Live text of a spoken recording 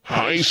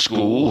High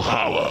School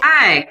Holla.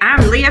 Hi,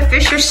 I'm Leah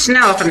Fisher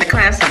Snow from the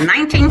class of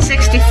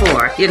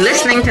 1964. You're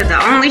listening to the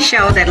only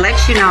show that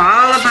lets you know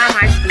all about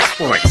high school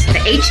sports. The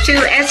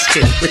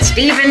H2S2 with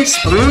Steven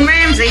Spoon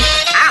Ramsey.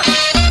 Out.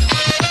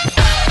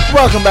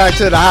 Welcome back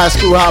to the High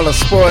School Holla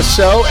Sports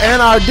Show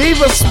and our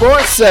Diva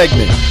Sports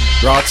segment.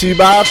 Brought to you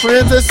by our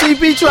friends at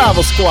CP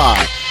Travel Squad.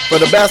 For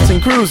the best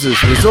in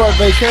cruises, resort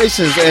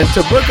vacations, and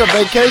to book a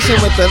vacation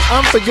with an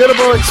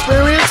unforgettable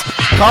experience,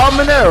 call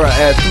Monera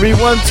at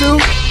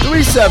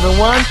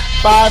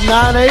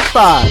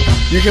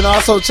 312-371-5985. You can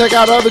also check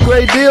out other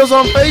great deals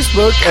on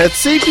Facebook at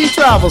CP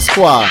Travel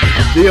Squad,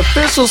 the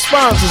official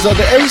sponsors of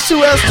the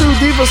H2S2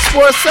 Diva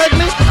Sports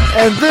segment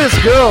and this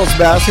girls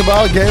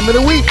basketball game of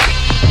the week.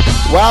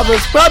 While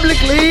this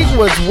public league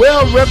was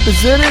well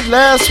represented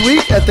last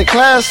week at the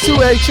Class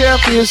 2A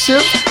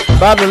Championship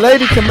by the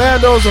Lady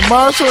Commandos of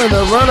Marshall and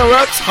the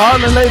runner-ups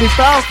Harlan Lady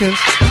Falcons,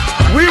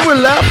 we were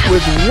left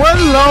with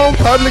one lone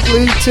public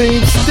league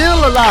team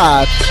still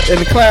alive in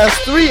the Class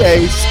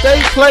 3A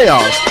state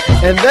playoffs,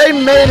 and they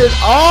made it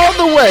all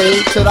the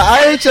way to the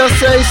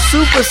IHSA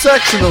Super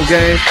Sectional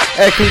game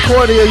at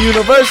Concordia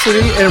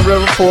University in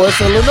River Forest,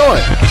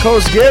 Illinois.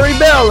 Coach Gary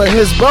Bell and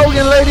his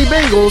Bogan Lady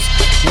Bengals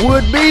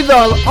would be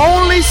the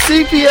only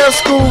CPS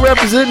school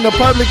representing the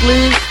public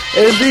league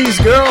in these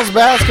girls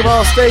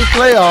basketball state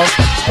playoffs,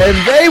 and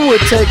they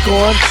would take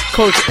on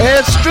Coach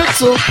Ed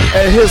Stritzel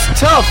and his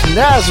tough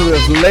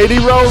Nazareth Lady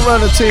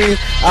Roadrunner team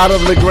out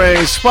of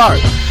LaGrange Spark.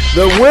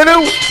 The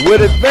winner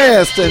would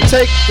advance and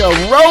take a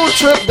road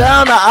trip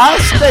down to our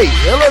state,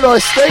 Illinois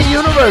State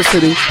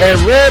University, and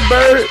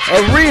Redbird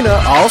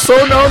Arena, also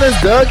known as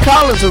Doug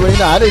Collins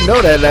Arena. I didn't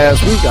know that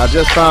last week. I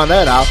just found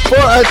that out. For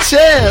a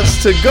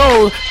chance to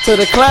go to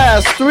the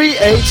Class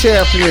 3A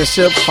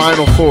Championship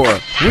Final Four.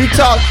 We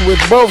talked with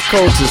both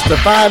coaches to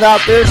find out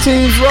their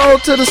team's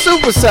road to the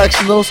Super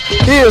Sectionals.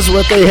 Here's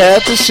what they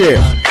had to share.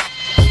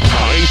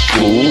 High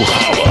School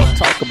Holla.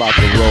 Talk about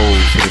the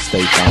road to the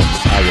state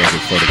finals. How was it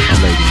for the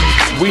lady?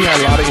 We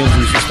had a lot of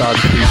injuries to start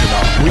the season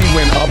off. We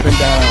went up and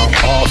down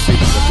all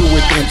season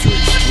with injuries.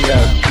 We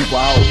had people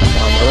out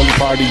early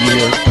part of the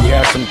year. We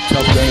had some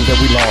tough games that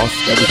we lost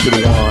that we should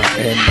have won,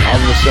 and all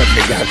of a sudden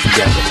they got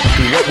together.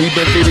 And what we've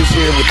been through this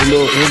year with the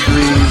little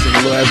injuries and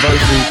the little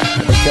adversity,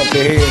 and they kept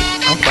their head,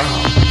 I'm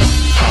proud.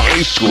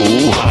 High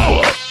School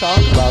Holla. Talk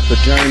about the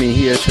journey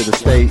here to the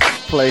state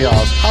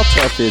playoffs. How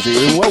tough is it,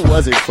 and what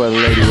was it for the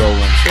Lady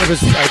Rollers? It was,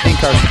 I think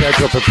our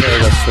schedule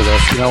prepared us for this.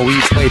 You know, we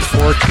played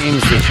 4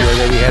 teams this year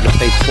that we had to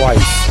play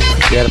twice.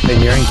 We had to play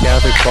Marion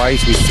Catholic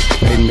twice, we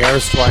played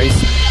Marist twice,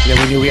 and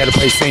then we knew we had to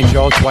play St.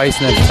 Joe twice,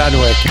 and then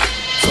Fenwick.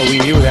 So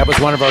we knew that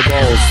was one of our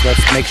goals.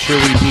 Let's make sure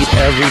we beat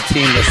every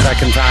team the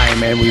second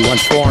time, and we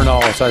won 4-0.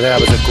 So that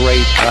was a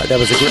great.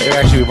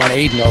 Actually, we won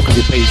 8-0 because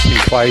we played each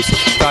team twice.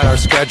 Thought our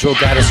schedule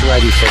got us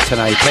ready for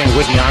tonight. Playing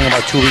Whitney Young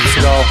about 2 weeks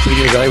ago, we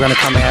knew they were going to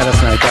come at us,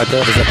 and I thought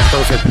that was a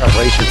perfect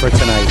preparation for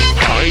tonight.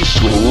 High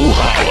School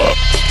Holla.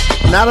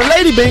 Now the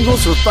Lady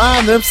Bengals would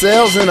find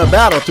themselves in a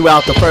battle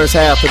throughout the first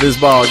half of this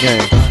ball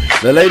game.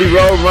 The Lady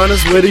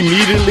Roadrunners would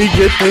immediately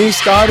get things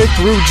started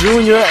through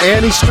junior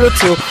Annie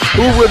Stritzel,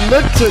 who would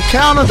look to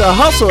counter the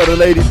hustle of the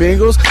Lady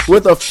Bengals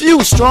with a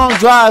few strong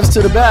drives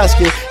to the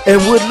basket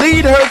and would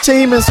lead her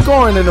team in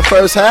scoring in the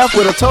first half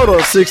with a total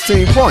of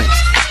 16 points.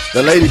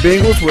 The Lady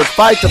Bengals would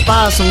fight to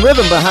find some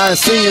rhythm behind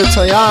senior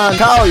Tayan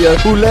Collier,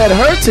 who led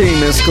her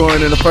team in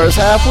scoring in the first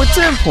half with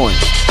 10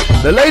 points.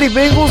 The Lady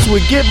Bengals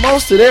would get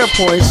most of their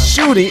points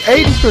shooting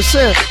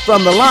 80%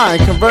 from the line,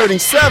 converting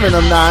 7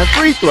 of 9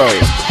 free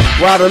throws,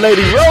 while the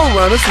Lady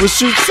Roadrunners would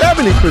shoot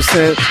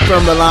 70%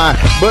 from the line,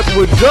 but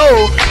would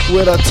go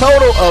with a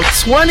total of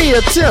 20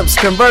 attempts,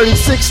 converting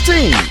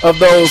 16 of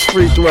those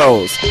free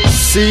throws.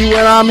 See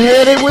where I'm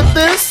headed with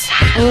this?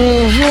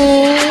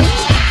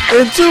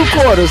 In 2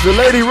 quarters, the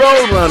Lady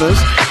Roadrunners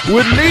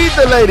would lead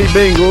the Lady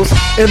Bengals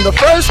in the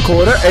first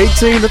quarter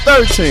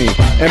 18-13,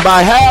 and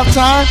by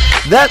halftime,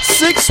 that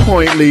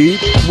 6-point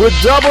lead would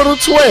double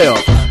to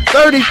 12,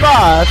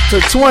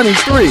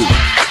 35-23.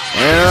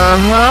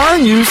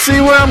 You see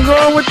where I'm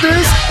going with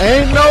this?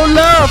 Ain't no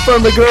love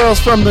from the girls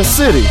from the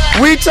city.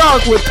 We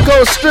talked with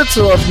Coach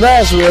Stritzel of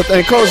Nazareth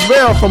and Coach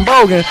Bell from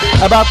Bogan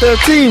about their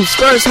team's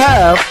first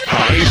half.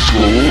 High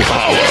School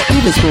Holla.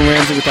 Steven Spoon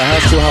Ramsey with the High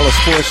School Holla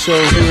Sports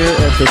Show here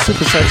at the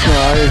Super Sectional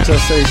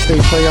IHSA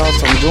State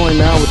Playoffs. I'm joined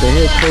now with the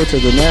head coach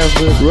of the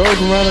Nazareth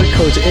Roadrunner,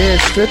 Coach Ed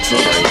Stritzel.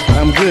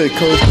 I'm good,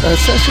 Coach.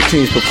 Assess your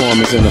team's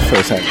performance in the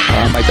first half.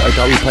 I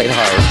thought we played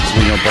hard.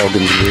 We know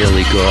Bogan's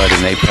really good,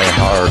 and they play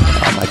hard.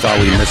 I thought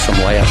we missed some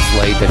layups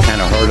late that kind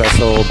of hurt us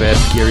a little bit.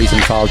 Gary's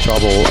in foul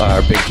trouble.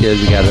 Our big kid,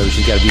 she's got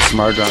to be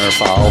smarter on her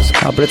fouls.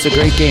 But it's a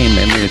great game.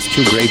 I mean, it's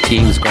 2 great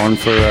teams going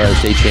for a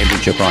state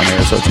championship on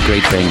there, so it's a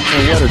great thing.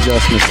 And what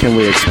adjustments can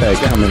we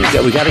expect coming?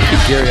 We got to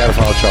keep Gary out of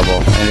foul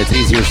trouble, and it's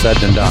easier said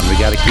than done. We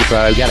got to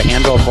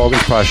handle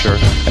Bogan's pressure,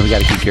 and we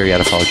got to keep Gary out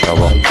of foul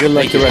trouble. Good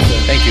luck the rest of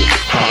it. Thank you.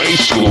 High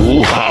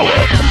School Holla.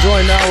 I'm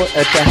joined now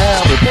at the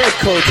half with head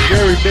coach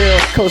Gary Bell.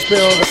 Coach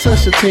Bell,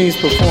 assess your team's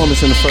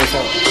performance in the first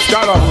half.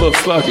 Start off a little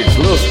sluggish.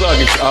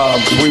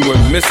 We were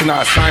missing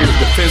our assignment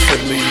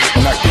defensively,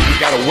 and I think we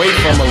got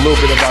from a little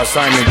bit of our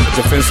assignment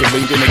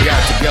defensively. Then they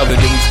got together.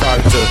 Then we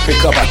started to pick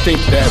up. I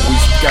think that we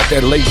got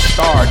that late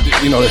start.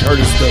 It hurt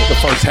us the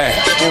first half.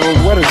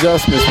 And what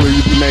adjustments will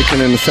you be making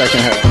in the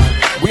second half?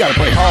 We got to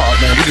play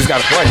hard, man. We just got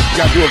to play. We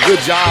got to do a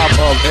good job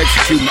of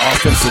executing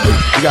offensively.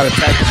 We got to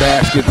attack the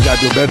basket. We got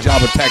to do a better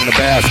job of attacking the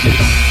basket.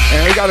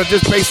 And we got to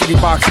just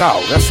basically box out.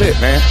 That's it,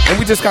 man. And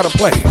we just got to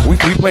play. We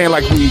playing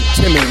like we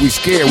timid, we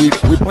scared.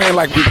 We playing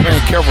like we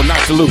playing careful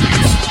not to lose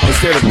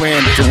instead of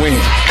playing to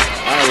win.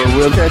 All right,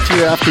 well, we'll catch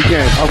you after the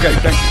game. Okay,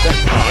 thank you.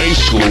 High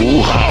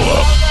School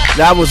Holla.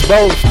 That was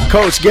both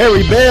Coach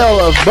Gary Bell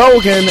of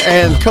Bogan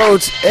and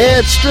Coach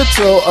Ed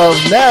Stritzel of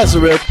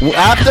Nazareth.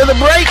 After the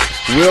break,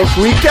 we'll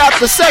recap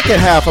the second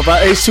half of our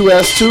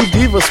H2S2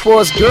 Diva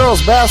Sports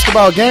Girls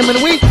Basketball Game of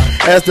the Week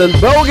as the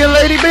Bogan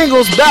Lady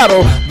Bengals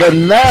battle the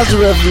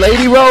Nazareth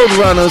Lady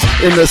Roadrunners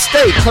in the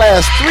state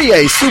Class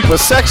 3A Super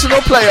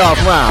Sectional Playoff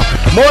Round.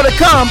 More to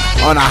come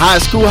on a High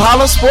School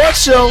Holla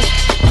Sports Show.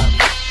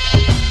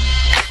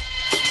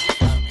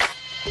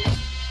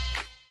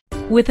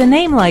 With a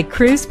name like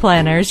Cruise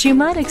Planners, you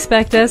might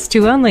expect us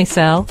to only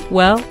sell,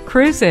 well,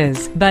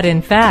 cruises. But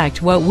in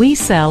fact, what we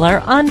sell are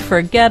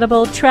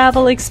unforgettable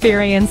travel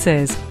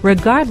experiences,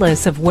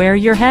 regardless of where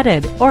you're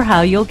headed or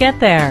how you'll get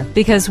there.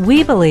 Because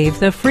we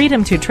believe the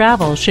freedom to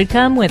travel should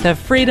come with a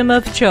freedom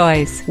of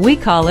choice. We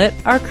call it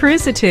our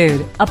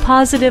Cruisitude, a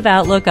positive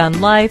outlook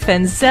on life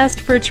and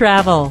zest for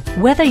travel.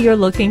 Whether you're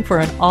looking for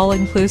an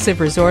all-inclusive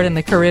resort in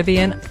the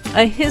Caribbean,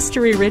 a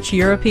history-rich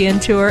European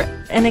tour,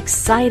 an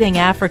exciting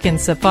African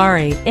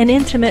safari, an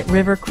intimate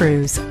river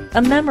cruise,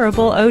 a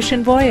memorable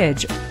ocean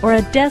voyage, or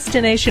a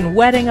destination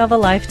wedding of a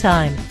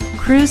lifetime,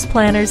 Cruise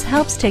Planners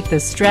helps take the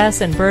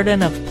stress and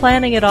burden of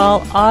planning it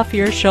all off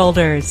your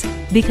shoulders.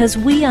 Because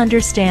we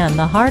understand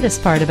the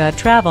hardest part about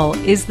travel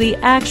is the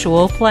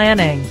actual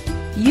planning.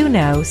 You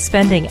know,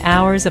 spending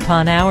hours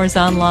upon hours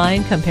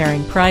online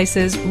comparing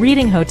prices,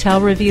 reading hotel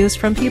reviews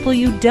from people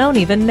you don't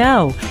even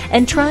know,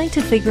 and trying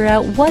to figure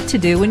out what to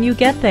do when you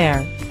get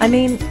there. I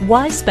mean,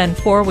 why spend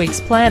 4 weeks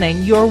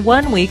planning your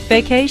 1 week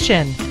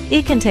vacation?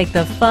 It can take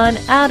the fun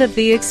out of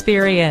the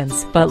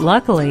experience. But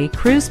luckily,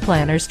 Cruise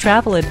Planners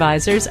travel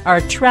advisors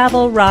are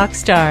travel rock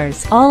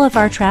stars. All of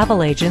our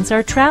travel agents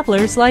are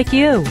travelers like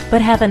you,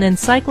 but have an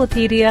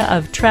encyclopedia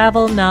of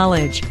travel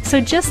knowledge.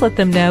 So just let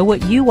them know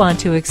what you want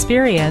to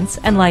experience,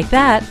 and like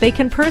that, they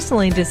can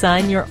personally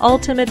design your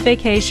ultimate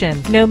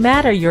vacation, no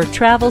matter your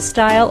travel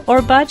style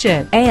or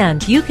budget.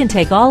 And you can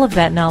take all of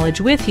that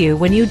knowledge with you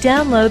when you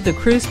download the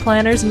Cruise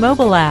Planners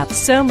mobile app.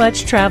 So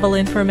much travel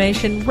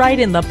information right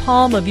in the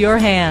palm of your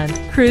hand.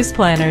 Cruise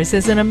Planners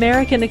is an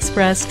American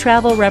Express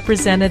travel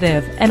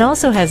representative and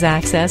also has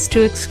access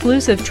to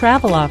exclusive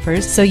travel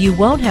offers, so you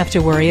won't have to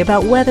worry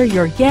about whether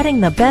you're getting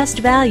the best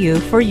value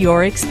for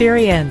your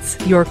experience.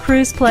 Your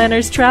Cruise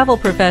Planners travel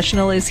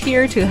professional is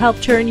here to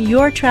help turn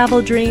your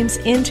travel dreams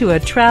into a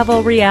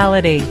travel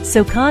reality.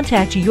 So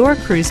contact your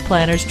Cruise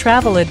Planners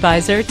travel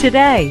advisor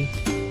today.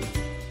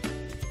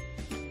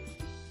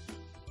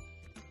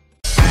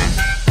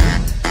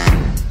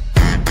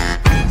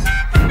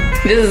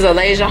 This is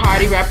Alasia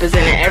Hardy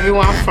representing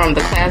everyone from the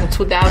class of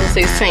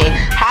 2016.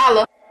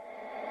 Holla!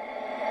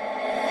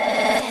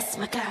 That's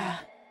my girl.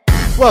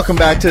 Welcome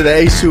back to the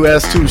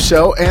H2S2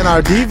 show and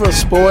our Diva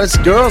Sports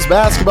Girls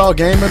Basketball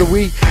Game of the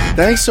Week.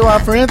 Thanks to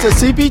our friends at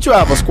CP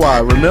Travel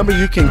Squad. Remember,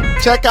 you can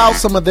check out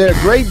some of their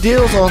great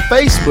deals on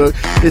Facebook.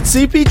 It's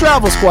CP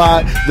Travel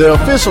Squad, the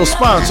official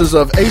sponsors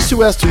of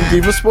H2S2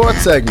 Diva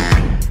Sports segment.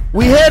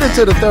 We head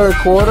into the third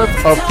quarter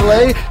of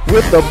play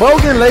with the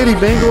Bogan Lady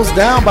Bengals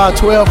down by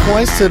 12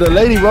 points to the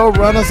Lady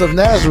Roadrunners of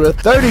Nazareth,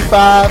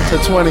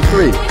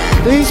 35-23.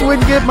 Things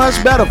wouldn't get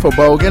much better for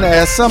Bogan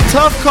as some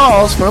tough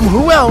calls from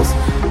who else?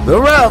 The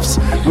refs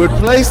would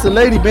place the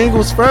Lady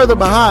Bengals further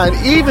behind,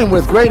 even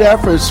with great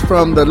efforts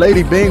from the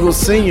Lady Bengals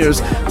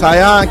seniors.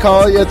 Tyon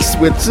Collier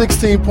with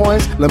 16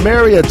 points,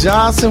 Lamaria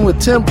Johnson with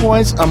 10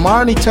 points,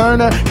 Amani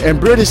Turner and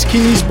British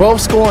Keys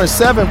both scoring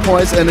 7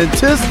 points, and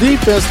intense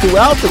defense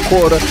throughout the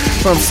quarter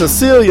from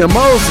Cecilia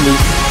Mosley.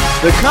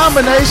 The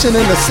combination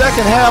in the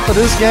second half of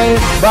this game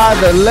by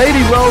the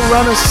Lady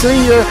Roadrunners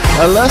senior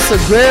Alessa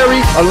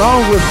Grary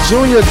along with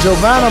junior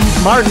Giovanna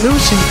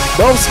Martinucci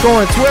both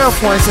scoring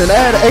 12 points and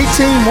add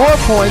 18 more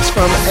points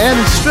from Annie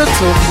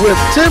Stritzel with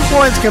 10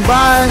 points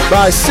combined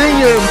by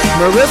senior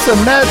Marissa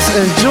Metz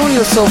and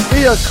junior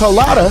Sophia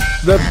Collada.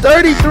 The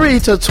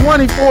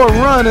 33-24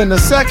 run in the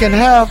second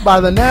half by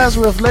the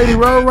Nazareth Lady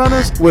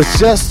Roadrunners was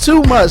just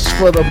too much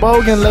for the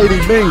Bogan Lady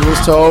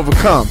Bengals to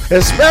overcome,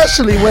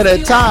 especially when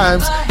at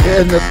times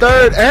in the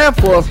third and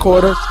fourth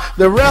quarters,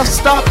 the refs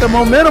stopped the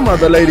momentum of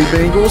the Lady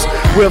Bengals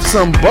with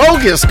some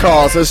bogus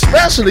calls,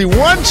 especially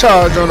one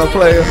charge on a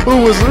player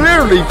who was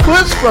literally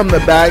pushed from the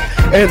back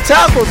and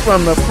tackled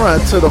from the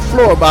front to the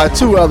floor by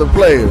two other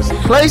players.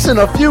 Placing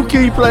a few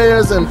key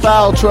players in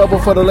foul trouble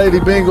for the Lady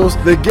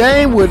Bengals, the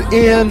game would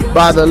end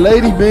by the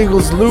Lady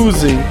Bengals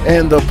losing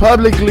and the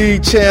public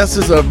league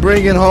chances of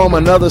bringing home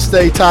another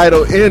state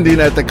title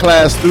ending at the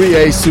Class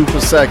 3A Super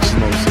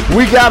Sectionals.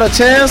 We got a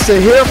chance to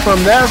hear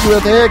from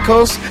Nazareth head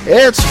coach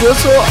Ed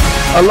Stritzel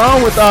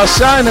along with our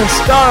shining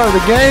star of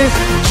the game,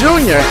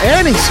 junior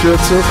Annie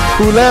Stritzel,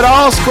 who led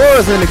all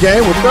scorers in the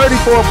game with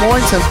 34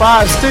 points and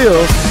 5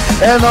 steals,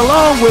 and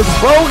along with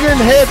Bogan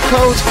head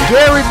coach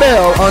Gary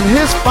Bell on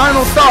his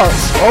final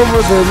thoughts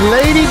over the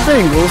Lady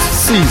Bengals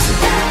season.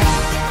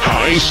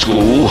 High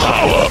School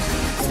Holla.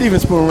 Steven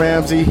Spoon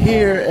Ramsey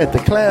here at the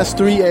Class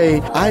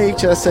 3A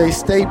IHSA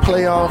State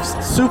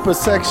Playoffs Super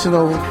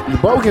Sectional. The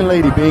Bogan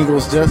Lady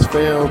Bengals just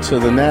fell to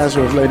the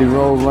Nazareth Lady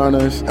Road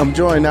Runners. I'm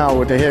joined now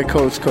with the head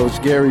coach,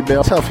 Coach Gary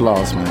Bell. Tough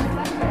loss,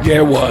 man. Yeah,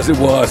 it was.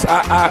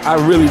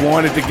 I really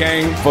wanted the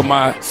game for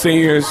my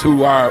seniors who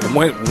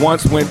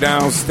once went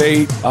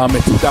downstate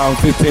in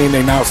 2015.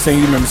 They now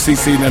senior, remember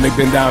CC, and they've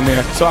been down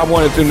there. So I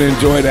wanted them to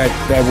enjoy that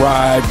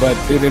ride, but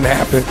it didn't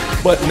happen.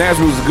 But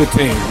Nazareth was a good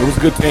team. It was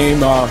a good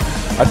team.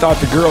 I thought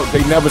the girls,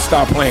 they never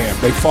stopped playing.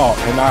 They fought,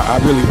 and I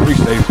really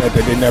appreciate that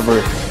they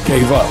never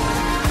gave up.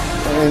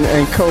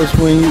 And Coach,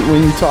 when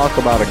you talk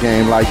about a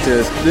game like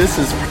this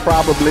is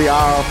probably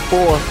our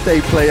 4th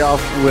state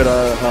playoff with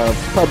a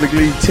public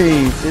league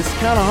team. It's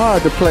kind of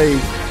hard to play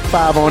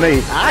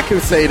 5-on-8. I can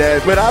say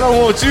that, but I don't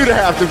want you to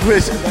have to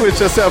put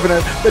yourself in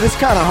that. But it's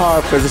kind of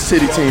hard for the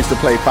city teams to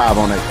play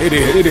 5-on-8.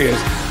 It is.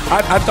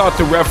 I thought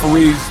the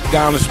referees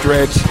down the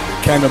stretch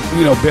kind of,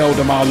 bailed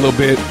them out a little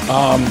bit.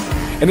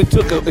 And it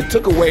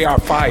took away our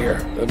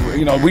fire.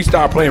 We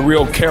started playing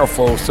real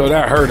careful, so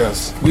that hurt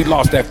us. We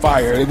lost that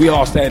fire. We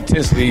lost that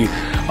intensity.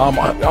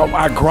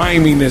 Our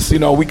griminess.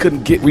 We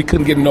couldn't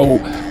get no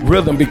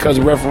rhythm because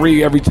the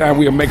referee, every time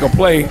we would make a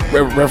play,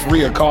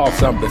 referee would call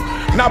something.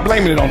 Not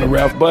blaming it on the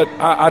ref, but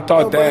I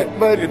thought that.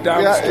 But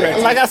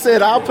like I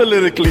said, I'll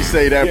politically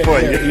say that for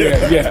you.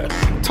 Yeah.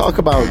 Talk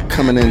about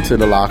coming into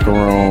the locker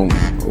room.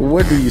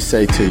 What do you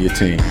say to your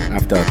team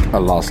after a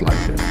loss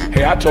like this?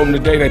 Hey, I told them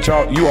today that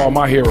you are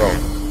my hero.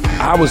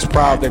 I was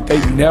proud that they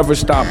never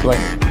stopped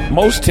playing.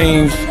 Most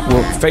teams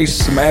will face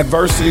some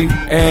adversity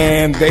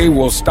and they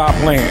will stop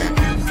playing.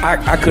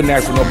 I couldn't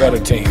ask for no better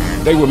team.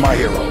 They were my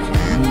heroes.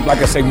 Like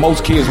I say,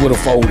 most kids would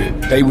have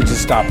folded. They would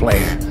just stop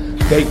playing.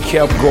 They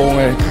kept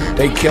going.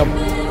 They kept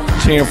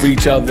cheering for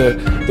each other.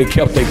 They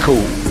kept their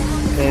cool.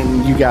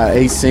 And you got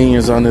 8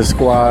 seniors on this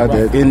squad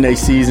that in their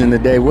season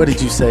today. What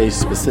did you say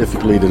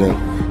specifically to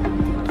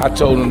them? I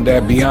told them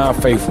that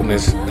beyond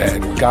faithfulness,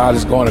 that God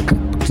is going to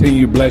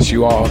continue to bless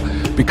you all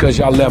because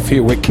y'all left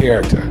here with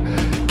character.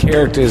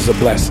 Character is a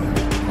blessing.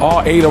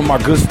 All 8 of them are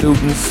good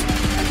students.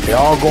 They're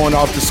all going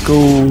off to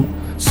school.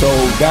 So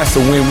that's a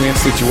win-win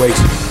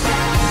situation.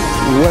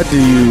 What do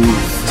you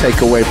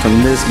take away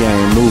from this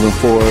game moving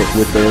forward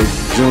with the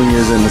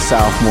juniors and the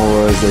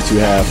sophomores that you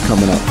have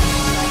coming up?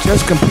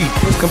 Just compete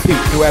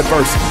through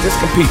adversity. Just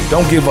compete.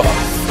 Don't give up.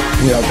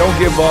 Don't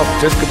give up.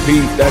 Just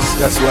compete.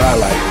 That's what I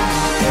like.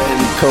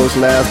 And Coach,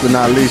 last but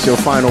not least, your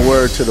final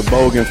word to the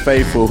Bogan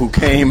faithful who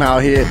came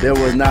out here. There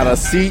was not a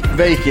seat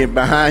vacant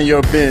behind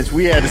your bench.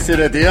 We had to sit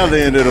at the other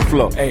end of the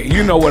floor. Hey,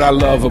 you know what I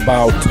love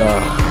about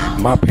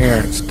my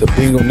parents, the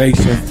Bengal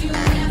Nation,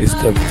 is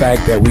the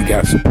fact that we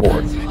got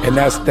support, and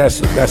that's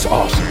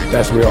awesome.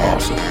 That's real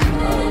awesome.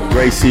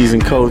 Great season,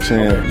 Coach,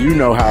 and you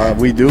know how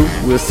we do.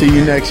 We'll see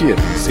you next year.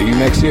 See you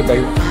next year,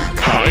 baby.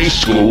 High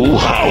School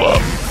Holla.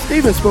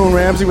 Steven Spoon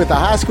Ramsey with the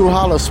High School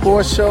Holla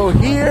Sports Show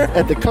here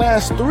at the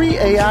Class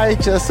 3A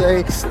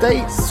IHSA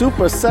State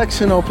Super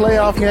Sectional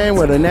Playoff game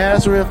where the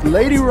Nazareth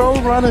Lady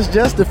Road Runners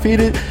just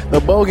defeated the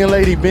Bogan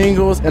Lady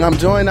Bengals. And I'm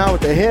joined now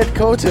with the head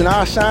coach and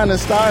our shining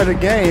star of the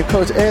game,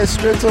 Coach Ed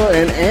Stritzel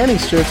and Annie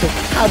Stritzel.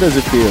 How does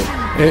it feel?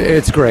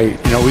 It's great.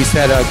 We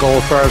set a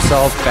goal for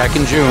ourselves back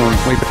in June.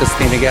 We put this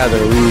team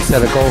together. We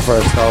set a goal for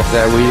ourselves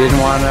that we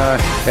didn't want to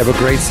have a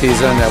great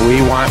season, that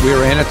we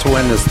were in it to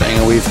win this thing.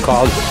 And we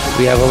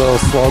have a little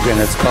slogan.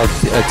 It's called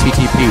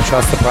TTP,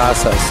 Trust the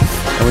Process.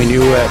 And we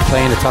knew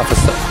playing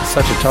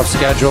such a tough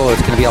schedule,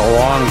 it's going to be a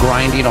long,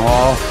 grinding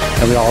haul.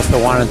 And we also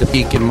wanted to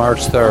peak in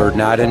March 3rd,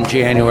 not in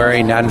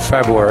January, not in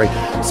February.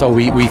 So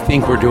we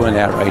think we're doing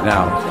that right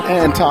now.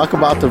 And talk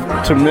about the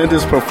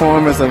tremendous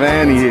performance of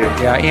Annie here.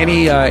 Yeah,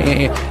 Annie,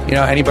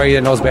 anybody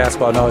that knows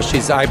basketball knows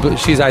I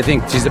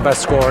think she's the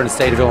best scorer in the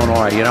state of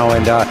Illinois,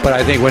 but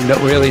I think when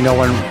no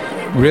one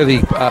really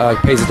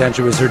pays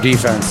attention was her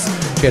defense.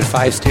 She had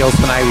 5 steals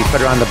tonight. We put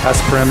her on the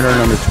best perimeter,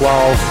 number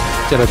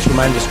 12. Did a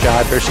tremendous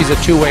job there. She's a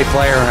two-way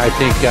player, and I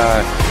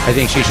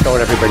think she showed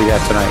everybody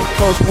that tonight.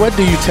 Coach, what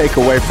do you take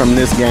away from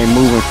this game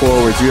moving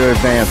forward? You're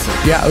advancing.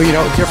 Yeah,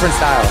 different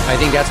style. I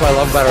think that's what I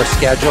love about our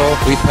schedule.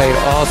 We played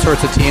all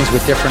sorts of teams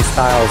with different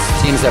styles.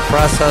 Teams that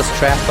press us,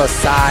 trap us,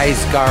 size,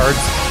 guards.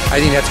 I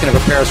think that's going to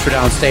prepare us for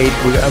downstate.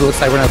 It looks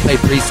like we're going to play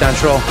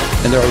pre-central,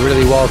 and they're a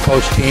really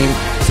well-coached team.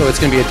 So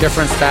it's going to be a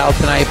different style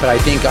tonight, but I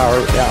think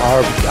our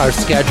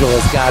schedule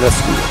has got us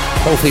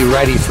hopefully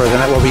ready for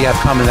what we have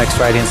coming next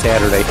Friday and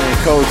Saturday.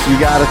 Coach, you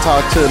got to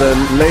talk to the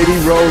Lady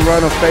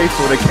Roadrunner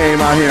faithful that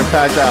came out here and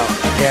packed out.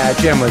 Yeah,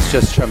 Jim was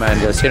just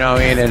tremendous, and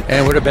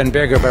it would have been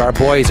bigger, but our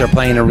boys are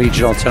playing in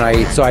regional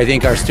tonight, so I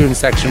think our student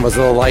section was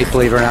a little light,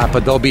 believe it or not,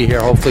 but they'll be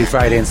here hopefully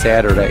Friday and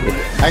Saturday.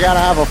 I got to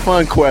have a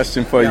fun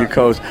question for you,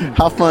 Coach.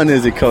 How fun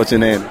is it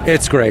coaching Andy?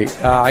 It's great.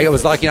 I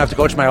was lucky enough to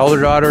coach my older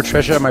daughter,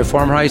 Trisha, at my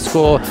former high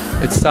school.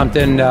 It's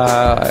something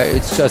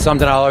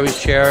something I'll always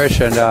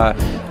cherish, and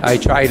I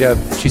try to.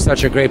 She's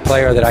such a great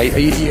player that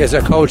as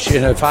a coach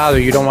and a father,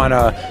 you don't want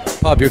to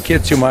pub your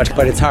kid too much,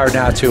 but it's hard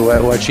not to.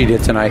 What she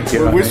did tonight.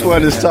 Which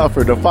one is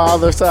tougher, the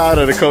father side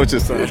or the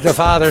coach's side? The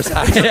father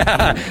side.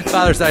 Yeah,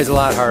 father side's a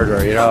lot harder,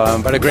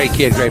 but a great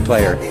kid, great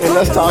player. And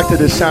let's talk to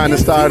the shining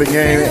star of the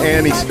game,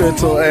 Annie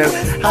Stritzel,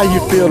 and how you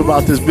feel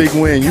about this big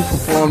win. You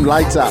performed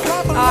lights out.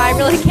 I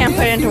really can't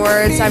put it into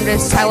words.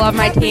 I love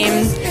my team.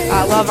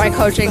 I love my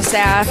coaching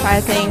staff.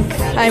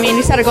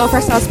 We set a goal for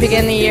ourselves to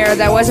begin the year.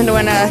 That wasn't to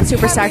win a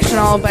super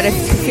sectional, but it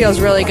feels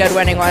really good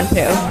winning one too.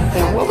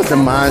 And what was the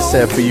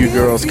mindset for you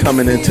girls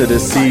coming into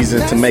this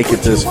season to make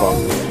it this far?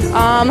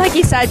 Like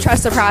you said,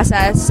 trust the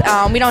process.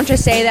 We don't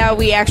just say that,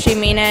 we actually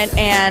mean it,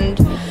 and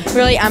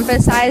really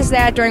emphasize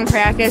that during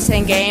practice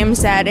and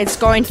games, that it's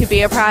going to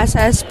be a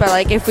process,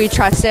 but if we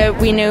trust it,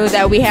 we knew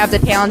that we have the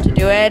talent to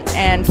do it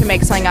and to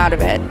make something out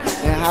of it.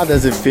 And how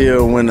does it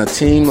feel when a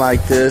team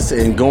like this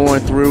and going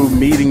through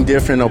meeting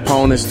different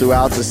opponents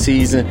throughout the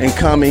season and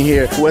coming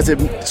here, was it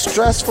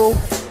stressful?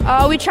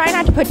 We try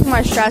not to put too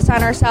much stress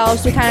on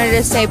ourselves. We kind of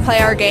just say play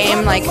our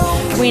game.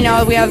 We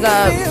know we have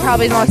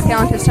probably the most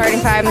talented starting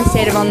five in the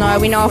state of Illinois.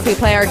 We know if we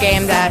play our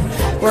game that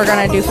we're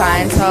going to do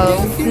fine.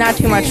 So not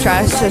too much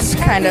stress, just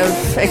kind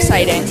of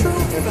exciting.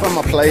 And from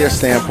a player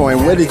standpoint,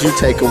 what did you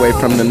take away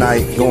from the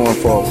night going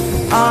forward?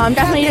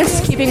 Definitely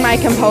just keeping my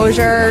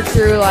composure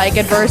through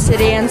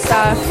adversity and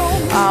stuff.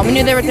 We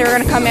knew they were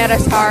going to come at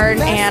us hard,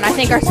 and I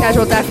think our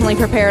schedule definitely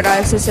prepared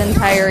us this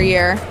entire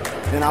year.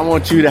 And I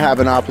want you to have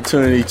an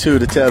opportunity, too,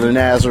 to tell the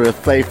Nazareth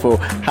faithful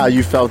how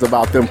you felt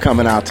about them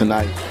coming out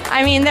tonight.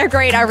 They're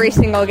great every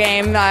single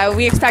game.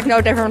 We expect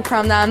no different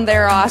from them.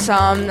 They're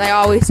awesome. They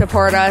always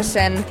support us,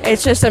 and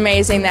it's just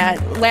amazing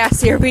that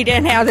last year we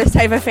didn't have this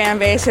type of fan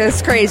base.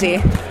 It's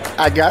crazy.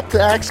 I got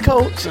to ask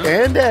Coach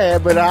and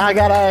Dad, but I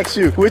got to ask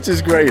you, which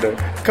is greater,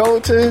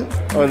 coaching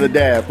or the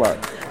dad part?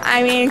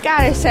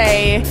 Gotta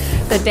say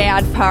the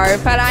dad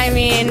part, but I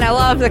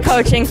love the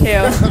coaching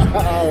too.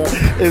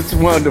 It's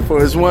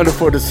wonderful. It's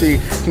wonderful to see.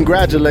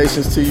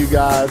 Congratulations to you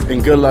guys,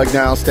 and good luck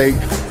downstate.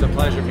 It's a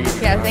pleasure meeting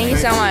you. Yeah, thank you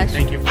so much.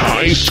 Thank you.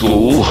 High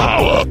School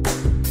Holla.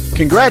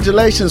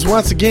 Congratulations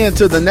once again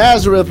to the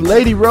Nazareth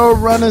Lady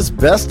Roadrunners.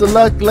 Best of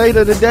luck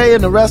later today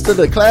in the rest of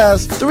the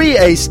Class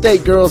 3A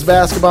State Girls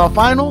Basketball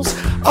Finals.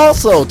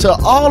 Also, to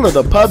all of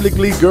the public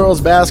league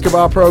girls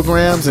basketball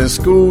programs and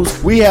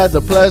schools we had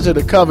the pleasure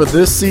to cover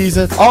this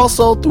season.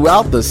 Also,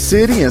 throughout the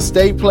city and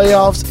state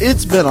playoffs,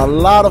 it's been a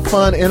lot of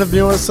fun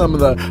interviewing some of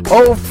the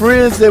old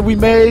friends that we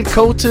made,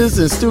 coaches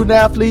and student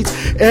athletes,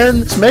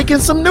 and making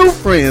some new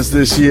friends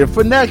this year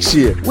for next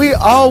year. We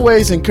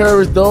always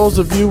encourage those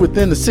of you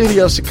within the city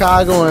of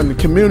Chicago and the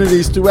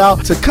communities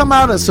throughout to come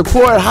out and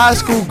support high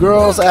school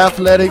girls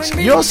athletics.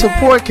 Your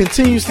support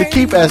continues to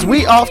keep, as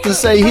we often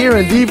say here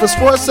in Diva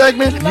Sports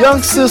segment,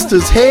 young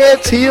sisters'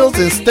 heads, heels,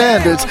 and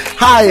standards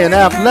high in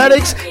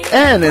athletics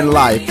and in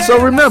life. So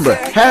remember,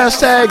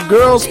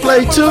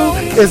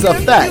 #GirlsPlay2 is a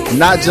fact,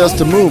 not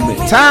just a movement.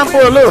 Time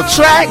for a little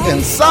track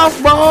and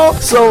softball.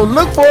 So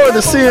look forward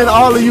to seeing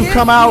all of you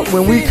come out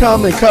when we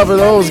come and cover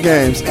those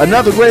games.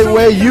 Another great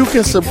way you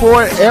can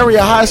support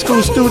area high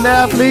school student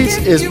athletes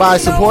is by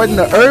supporting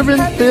the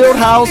Urban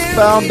Fieldhouse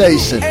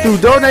Foundation. Through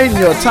donating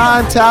your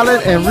time,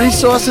 talent, and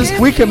resources,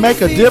 we can make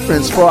a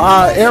difference for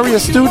our area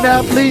student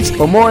athletes.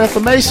 For more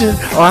information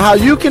on how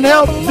you can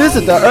help,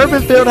 visit the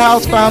Urban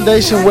Fieldhouse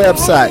Foundation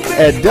website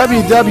at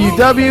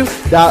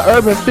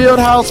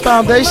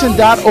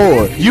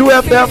www.urbanfieldhousefoundation.org.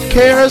 UFF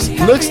Cares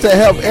looks to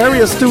help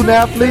area student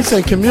athletes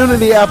and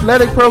community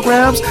athletic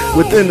programs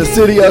within the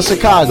city of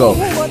Chicago.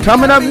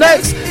 Coming up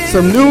next,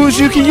 some news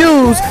you can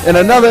use in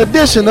another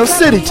edition of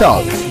City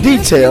Talk.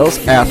 Details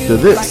after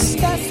this.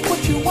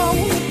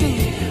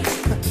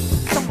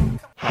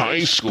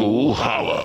 High School Holla.